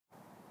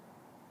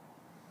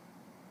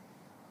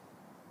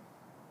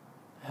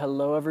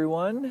Hello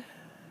everyone,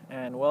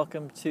 and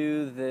welcome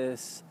to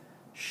this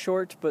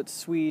short but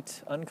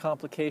sweet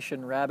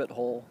uncomplication rabbit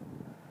hole.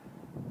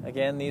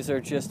 Again, these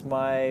are just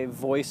my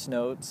voice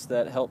notes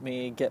that help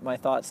me get my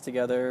thoughts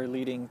together,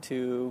 leading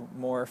to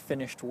more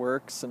finished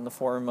works in the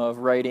form of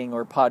writing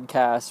or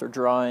podcasts or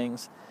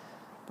drawings,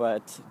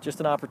 but just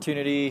an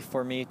opportunity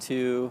for me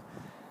to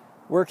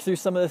work through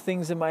some of the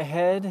things in my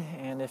head,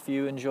 and if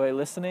you enjoy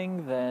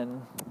listening,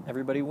 then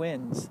everybody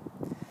wins.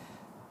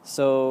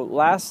 So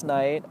last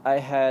night I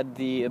had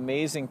the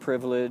amazing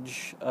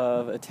privilege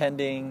of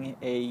attending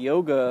a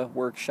yoga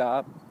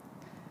workshop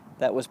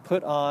that was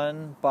put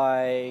on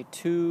by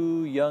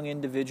two young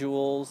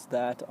individuals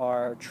that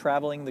are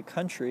traveling the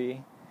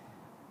country,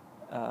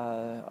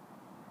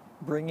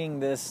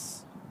 bringing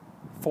this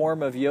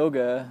form of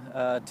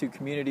yoga to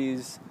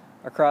communities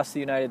across the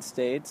United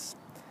States.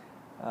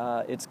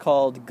 It's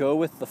called Go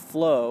With The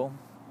Flow,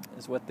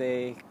 is what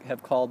they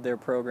have called their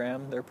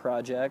program, their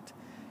project.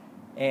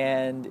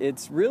 And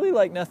it's really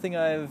like nothing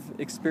I've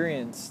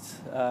experienced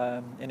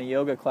in a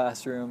yoga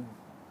classroom.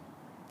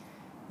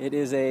 It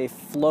is a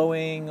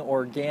flowing,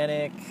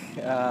 organic,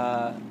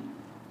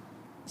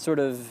 sort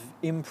of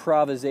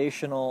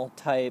improvisational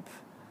type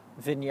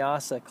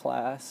vinyasa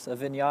class. A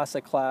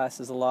vinyasa class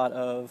is a lot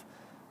of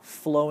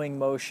flowing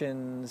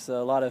motions,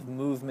 a lot of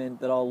movement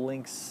that all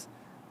links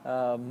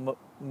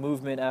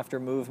movement after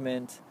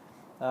movement.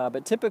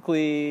 But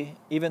typically,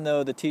 even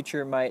though the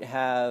teacher might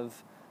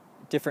have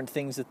different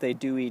things that they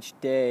do each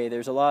day,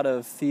 there's a lot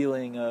of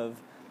feeling of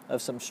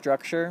some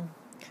structure,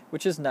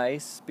 which is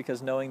nice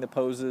because knowing the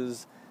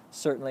poses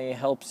certainly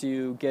helps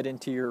you get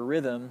into your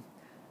rhythm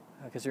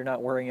because you're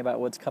not worrying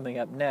about what's coming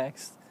up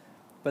next.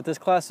 But this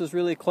class was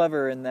really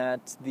clever in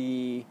that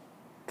the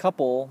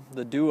couple,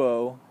 the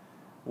duo,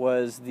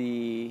 was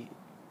the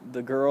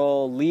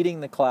girl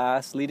leading the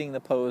class, leading the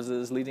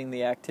poses, leading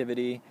the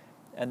activity,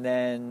 and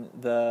then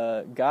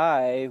the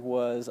guy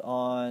was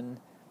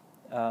on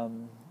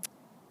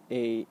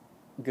a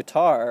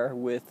guitar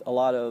with a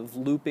lot of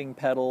looping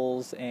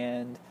pedals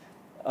and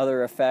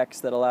other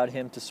effects that allowed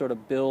him to sort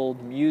of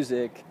build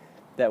music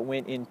that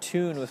went in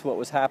tune with what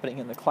was happening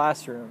in the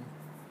classroom.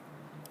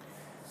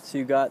 So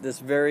you got this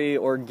very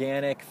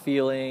organic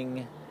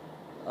feeling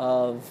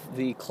of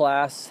the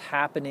class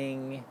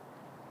happening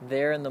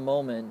there in the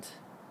moment,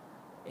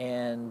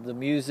 and the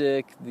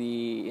music,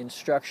 the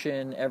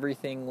instruction,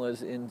 everything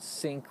was in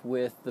sync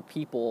with the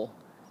people.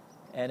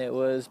 And it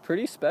was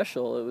pretty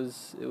special.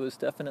 It was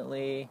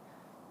definitely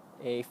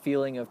a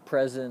feeling of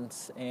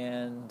presence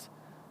and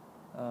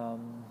a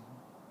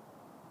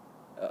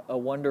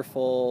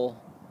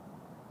wonderful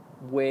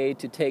way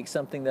to take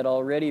something that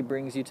already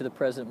brings you to the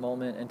present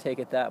moment and take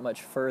it that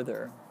much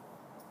further.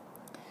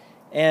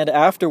 And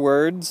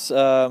afterwards,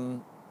 a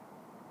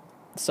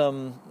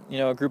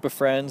group of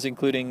friends,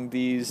 including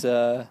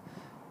the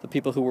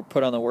people who were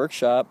put on the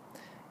workshop,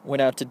 went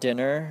out to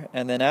dinner,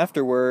 and then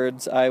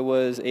afterwards I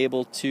was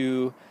able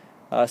to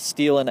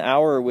steal an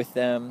hour with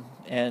them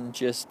and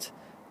just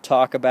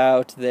talk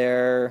about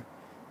their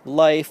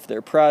life,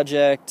 their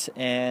project,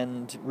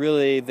 and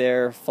really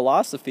their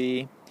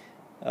philosophy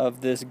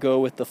of this go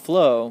with the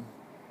flow,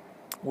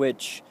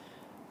 which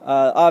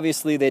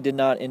obviously they did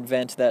not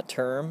invent that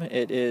term.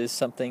 It is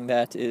something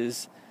that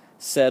is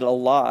said a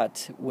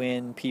lot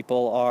when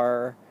people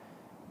are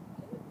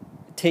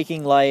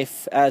taking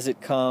life as it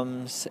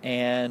comes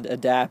and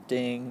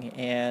adapting,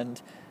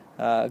 and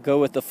go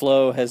with the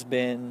flow has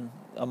been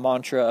a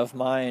mantra of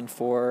mine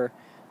for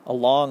a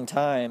long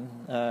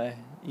time,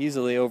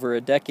 easily over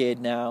a decade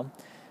now.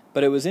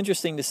 But it was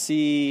interesting to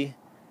see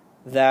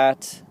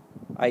that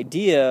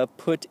idea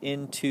put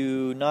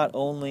into not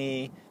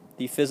only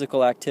the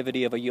physical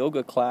activity of a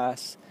yoga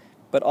class,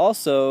 but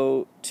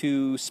also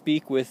to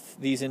speak with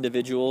these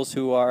individuals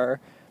who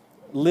are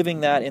living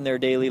that in their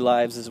daily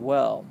lives as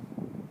well.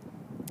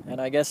 And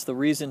I guess the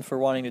reason for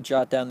wanting to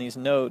jot down these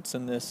notes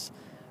in this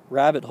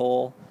rabbit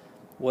hole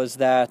was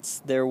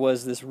that there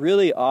was this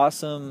really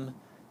awesome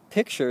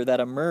picture that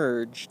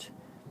emerged,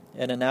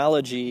 an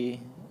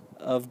analogy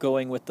of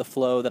going with the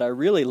flow that I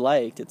really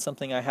liked. It's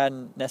something I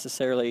hadn't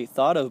necessarily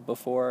thought of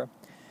before.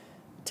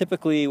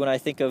 Typically, when I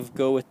think of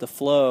go with the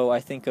flow, I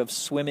think of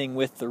swimming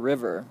with the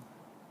river.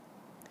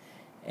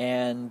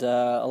 And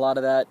a lot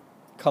of that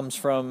comes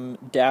from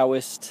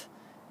Taoist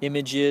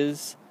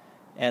images,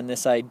 and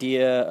this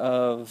idea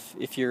of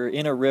if you're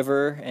in a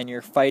river and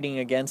you're fighting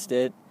against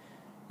it,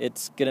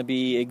 it's going to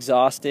be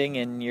exhausting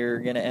and you're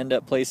going to end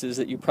up places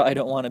that you probably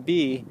don't want to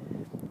be.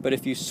 But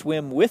if you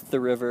swim with the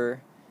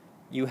river,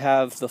 you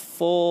have the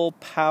full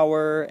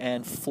power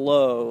and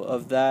flow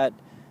of that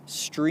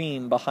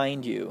stream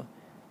behind you.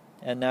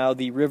 And now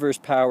the river's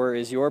power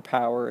is your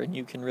power, and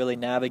you can really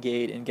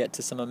navigate and get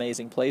to some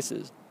amazing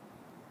places.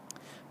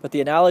 But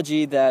the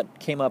analogy that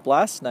came up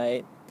last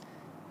night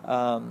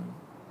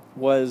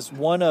was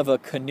one of a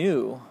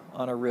canoe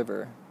on a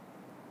river.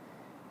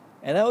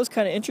 And that was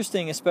kind of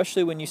interesting,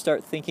 especially when you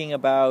start thinking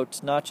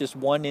about not just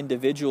one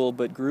individual,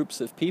 but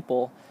groups of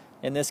people.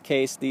 In this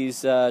case,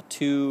 these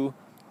two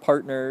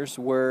partners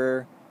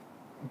were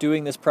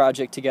doing this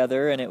project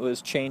together, and it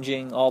was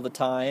changing all the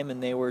time,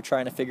 and they were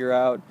trying to figure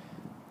out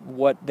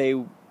what they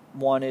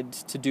wanted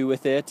to do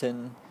with it,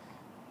 and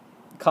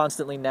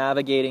constantly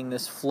navigating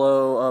this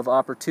flow of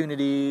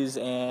opportunities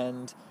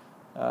and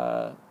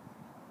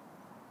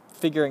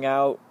figuring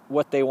out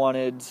what they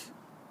wanted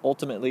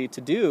ultimately to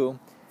do.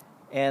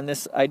 And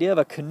this idea of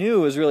a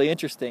canoe is really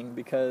interesting,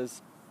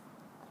 because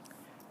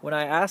when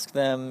I asked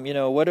them,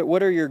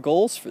 what are your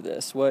goals for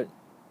this? What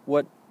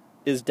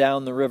is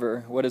down the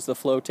river? What is the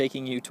flow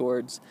taking you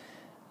towards?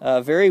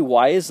 Very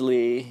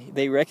wisely,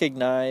 they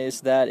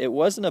recognized that it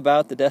wasn't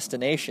about the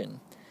destination.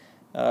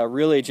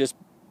 Really just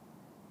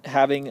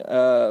having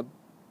a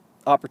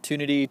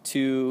opportunity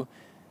to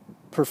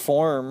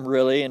perform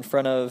really in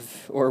front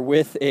of or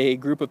with a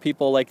group of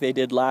people like they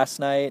did last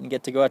night, and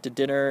get to go out to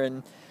dinner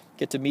and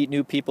get to meet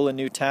new people in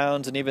new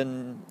towns, and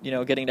even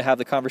getting to have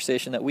the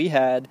conversation that we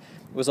had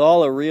was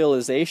all a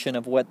realization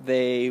of what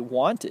they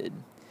wanted.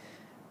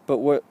 But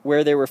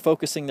where they were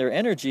focusing their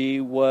energy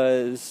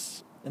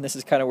was, and this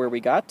is kind of where we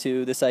got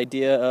to, this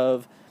idea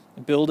of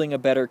building a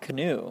better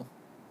canoe.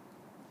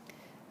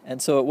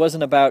 And so it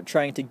wasn't about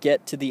trying to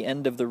get to the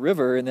end of the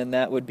river and then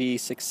that would be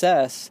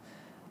success.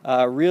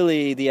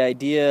 Really, the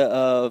idea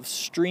of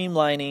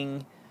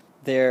streamlining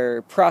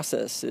their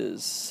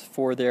processes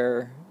for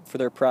their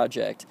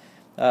project,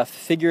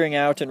 figuring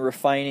out and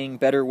refining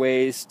better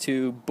ways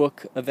to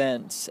book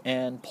events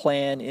and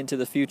plan into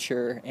the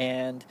future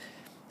and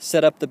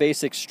set up the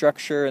basic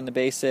structure and the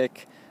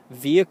basic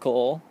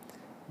vehicle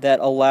that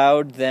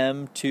allowed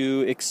them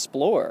to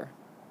explore.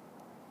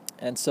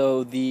 And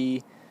so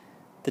the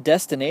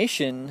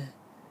destination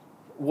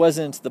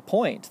wasn't the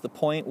point. The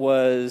point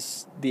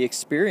was the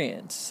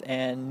experience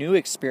and new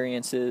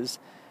experiences,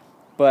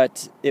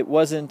 but it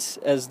wasn't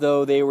as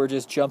though they were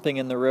just jumping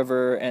in the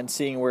river and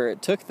seeing where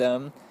it took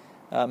them.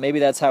 Maybe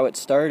that's how it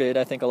started.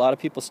 I think a lot of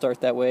people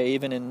start that way,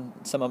 even in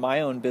some of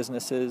my own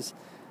businesses.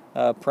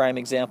 Prime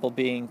example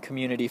being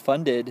community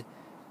funded.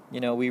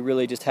 We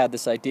really just had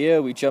this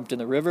idea. We jumped in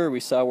the river. We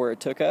saw where it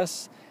took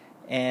us.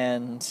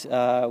 And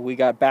we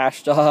got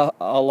bashed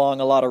along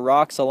a lot of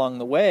rocks along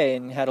the way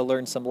and had to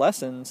learn some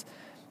lessons.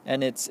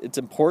 And it's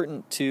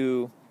important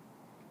to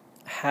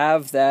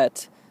have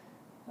that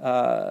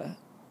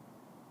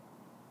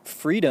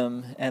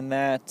freedom and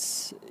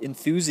that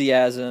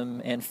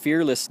enthusiasm and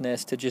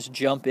fearlessness to just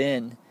jump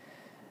in.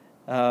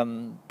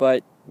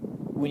 But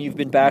when you've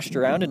been bashed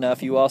around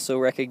enough, you also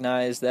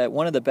recognize that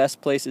one of the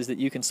best places that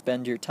you can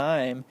spend your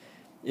time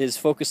is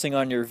focusing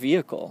on your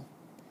vehicle.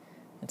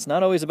 It's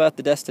not always about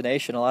the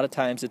destination. A lot of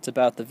times it's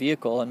about the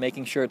vehicle and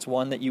making sure it's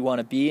one that you want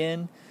to be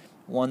in,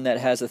 one that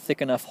has a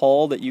thick enough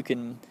hull that you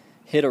can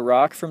hit a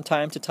rock from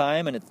time to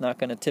time and it's not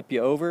going to tip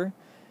you over,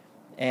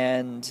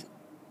 and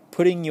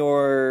putting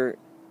your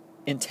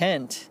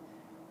intent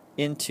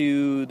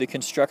into the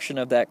construction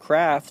of that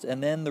craft,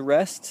 and then the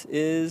rest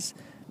is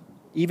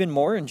even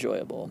more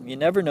enjoyable. You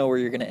never know where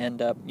you're going to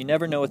end up. You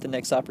never know what the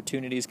next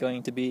opportunity is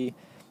going to be,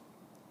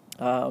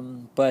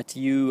 but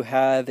you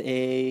have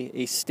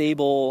a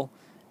stable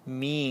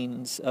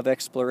means of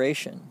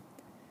exploration.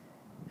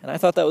 And I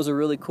thought that was a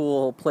really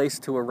cool place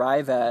to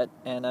arrive at,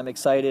 and I'm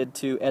excited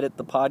to edit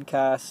the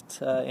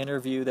podcast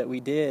interview that we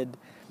did,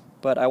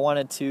 but I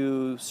wanted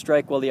to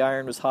strike while the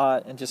iron was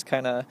hot and just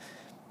kind of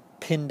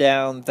pin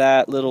down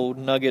that little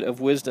nugget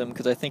of wisdom,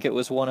 because I think it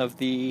was one of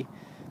the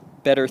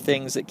better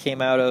things that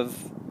came out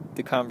of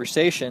the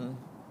conversation.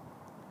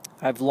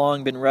 I've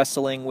long been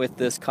wrestling with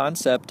this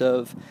concept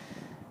of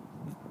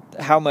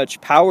how much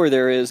power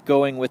there is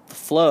going with the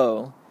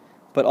flow,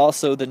 but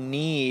also the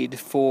need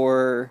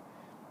for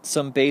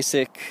some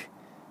basic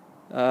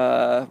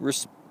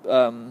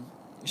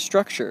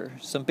structure,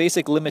 some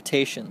basic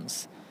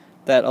limitations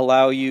that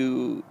allow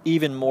you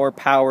even more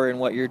power in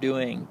what you're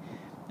doing.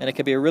 And it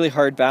can be a really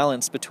hard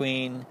balance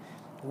between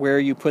where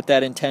you put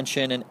that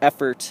intention and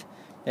effort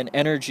and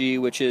energy,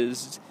 which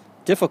is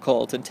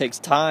difficult and takes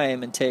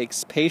time and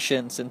takes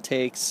patience and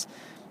takes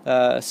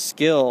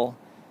skill,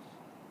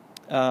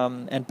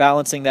 and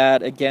balancing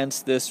that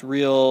against this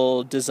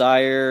real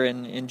desire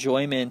and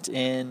enjoyment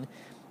in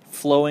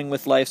flowing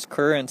with life's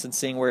currents and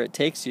seeing where it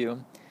takes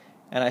you.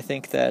 And I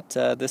think that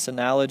this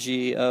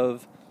analogy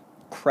of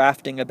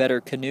crafting a better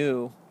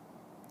canoe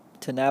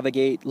to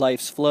navigate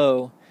life's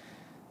flow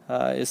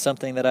is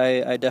something that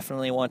I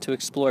definitely want to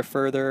explore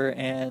further,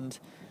 and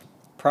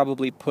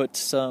probably put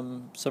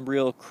some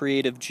real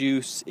creative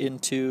juice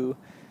into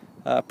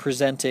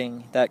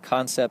presenting that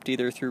concept,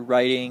 either through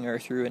writing or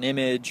through an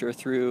image or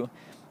through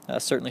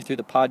certainly through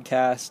the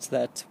podcast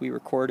that we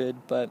recorded.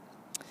 But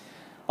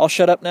I'll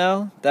shut up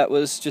now. That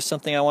was just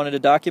something I wanted to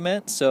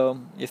document.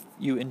 So if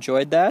you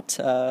enjoyed that,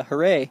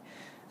 hooray.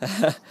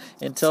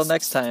 Until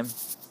next time.